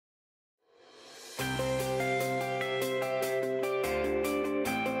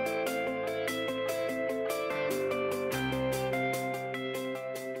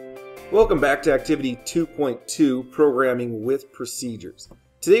Welcome back to Activity 2.2, Programming with Procedures.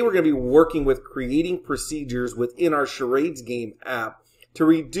 Today we're going to be working with creating procedures within our Charades game app to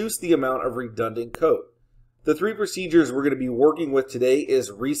reduce the amount of redundant code. The three procedures we're going to be working with today is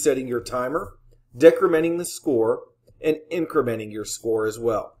resetting your timer, decrementing the score, and incrementing your score as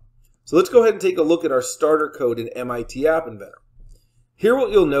well. So let's go ahead and take a look at our starter code in MIT App Inventor. Here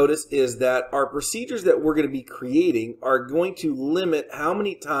what you'll notice is that our procedures that we're going to be creating are going to limit how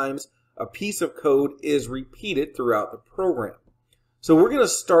many times a piece of code is repeated throughout the program. So we're going to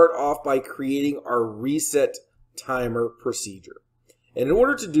start off by creating our reset timer procedure. And in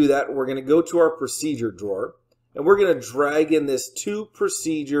order to do that, we're going to go to our procedure drawer and we're going to drag in this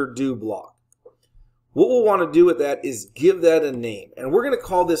toProcedureDo block. What we'll want to do with that is give that a name. And we're going to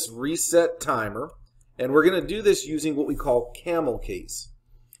call this reset timer. And we're going to do this using what we call camel case.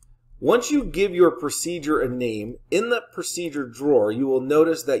 Once you give your procedure a name, in the procedure drawer, you will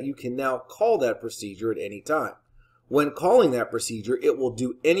notice that you can now call that procedure at any time. When calling that procedure, it will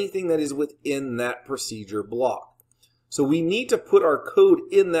do anything that is within that procedure block. So we need to put our code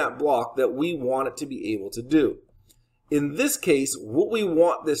in that block that we want it to be able to do. In this case, what we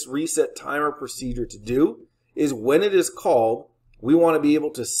want this reset timer procedure to do is when it is called, we want to be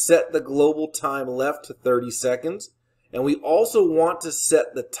able to set the global time left to 30 seconds. And we also want to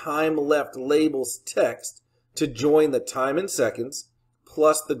set the time left labels text to join the time in seconds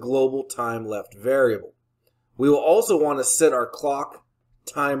plus the global time left variable. We will also want to set our clock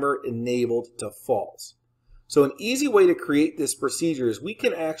timer enabled to false. So an easy way to create this procedure is we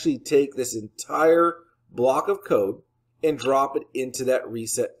can actually take this entire block of code and drop it into that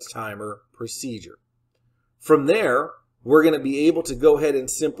reset timer procedure. From there, we're going to be able to go ahead and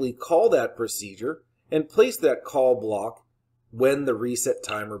simply call that procedure and place that call block when the reset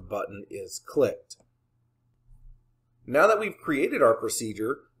timer button is clicked. Now that we've created our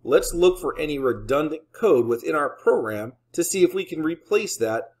procedure, let's look for any redundant code within our program to see if we can replace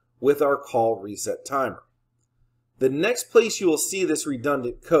that with our call reset timer. The next place you will see this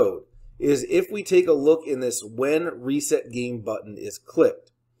redundant code is if we take a look in this when reset game button is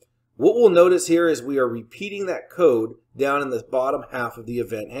clicked. What we'll notice here is we are repeating that code down in the bottom half of the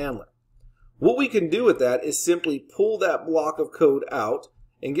event handler. What we can do with that is simply pull that block of code out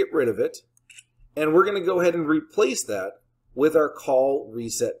and get rid of it. And we're going to go ahead and replace that with our call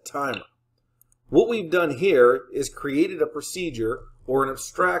reset timer. What we've done here is created a procedure or an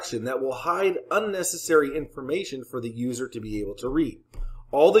abstraction that will hide unnecessary information for the user to be able to read.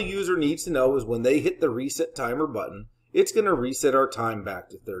 All the user needs to know is when they hit the reset timer button, it's going to reset our time back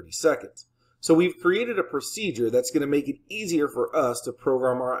to 30 seconds. So we've created a procedure that's going to make it easier for us to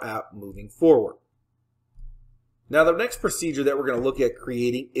program our app moving forward. Now the next procedure that we're going to look at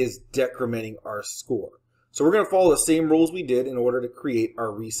creating is decrementing our score. So we're going to follow the same rules we did in order to create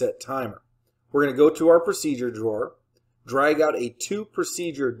our reset timer. We're going to go to our procedure drawer, drag out a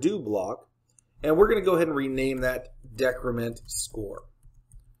toProcedureDo block, and we're going to go ahead and rename that decrement score.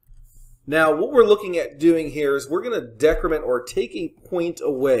 Now what we're looking at doing here is we're going to decrement or take a point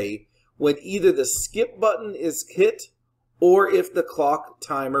away when either the skip button is hit or if the clock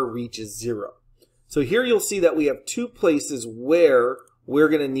timer reaches 0. So here you'll see that we have two places where we're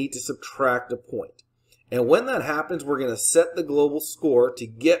going to need to subtract a point. And when that happens, we're going to set the global score to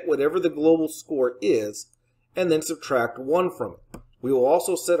get whatever the global score is and then subtract 1 from it. We will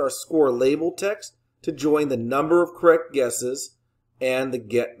also set our score label text to join the number of correct guesses and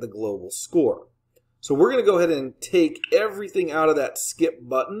get the global score. So we're going to go ahead and take everything out of that skip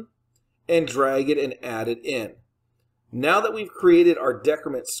button and drag it and add it in. Now that we've created our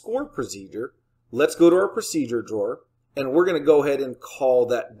decrement score procedure, let's go to our procedure drawer and we're going to go ahead and call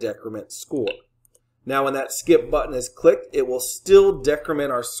that decrement score. Now when that skip button is clicked, it will still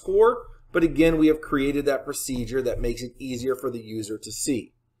decrement our score, but again we have created that procedure that makes it easier for the user to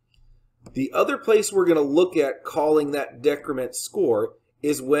see. The other place we're going to look at calling that decrement score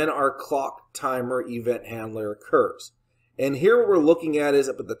is when our clock timer event handler occurs. And here what we're looking at is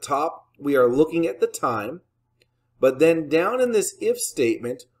up at the top, we are looking at the time, but then down in this if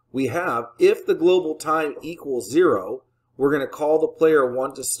statement, we have if the global time equals 0, we're going to call the player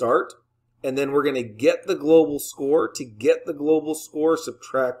 1 to start, and then we're going to get the global score. To get the global score,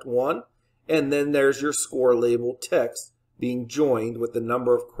 subtract 1, and then there's your score label text being joined with the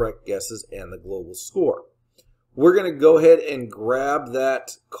number of correct guesses and the global score. We're going to go ahead and grab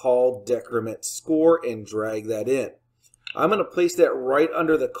that call decrement score and drag that in. I'm going to place that right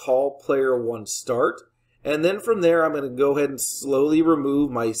under the call player 1 start, and then from there I'm going to go ahead and slowly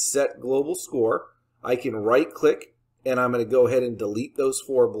remove my set global score. I can right click and I'm going to go ahead and delete those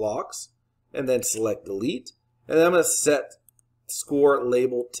 4 blocks and then select delete, and then I'm going to set score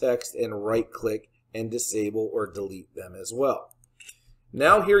label text and right-click and disable or delete them as well.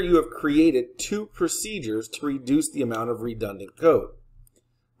 Now here you have created two procedures to reduce the amount of redundant code.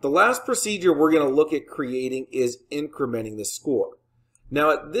 The last procedure we're going to look at creating is incrementing the score.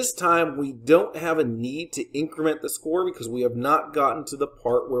 Now at this time we don't have a need to increment the score because we have not gotten to the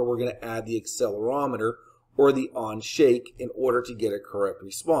part where we're going to add the accelerometer or the on shake in order to get a correct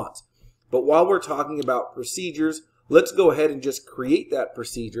response. But while we're talking about procedures, let's go ahead and just create that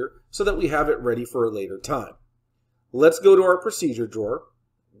procedure so that we have it ready for a later time. Let's go to our procedure drawer,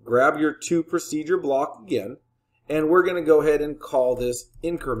 grab your to procedure block again, and we're going to go ahead and call this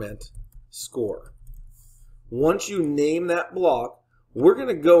increment score. Once you name that block, we're going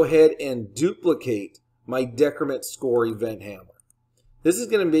to go ahead and duplicate my decrement score event handler. This is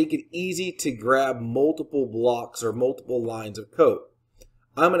going to make it easy to grab multiple blocks or multiple lines of code.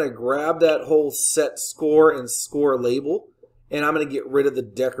 I'm going to grab that whole set score and score label, and I'm going to get rid of the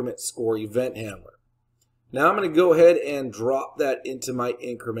decrement score event handler. Now I'm going to go ahead and drop that into my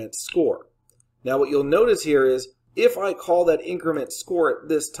increment score. Now what you'll notice here is if I call that increment score at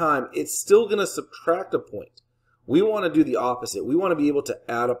this time, it's still going to subtract a point. We want to do the opposite. We want to be able to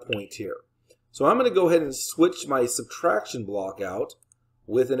add a point here. So I'm going to go ahead and switch my subtraction block out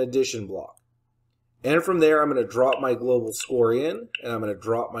with an addition block. And from there, I'm going to drop my global score in, and I'm going to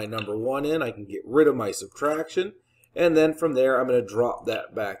drop my number 1 in. I can get rid of my subtraction, and then from there, I'm going to drop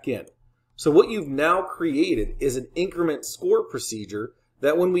that back in. So what you've now created is an increment score procedure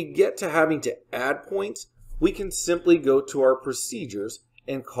that when we get to having to add points, we can simply go to our procedures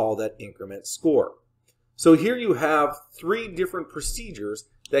and call that increment score. So here you have 3 different procedures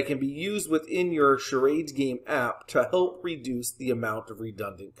that can be used within your Charades game app to help reduce the amount of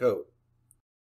redundant code.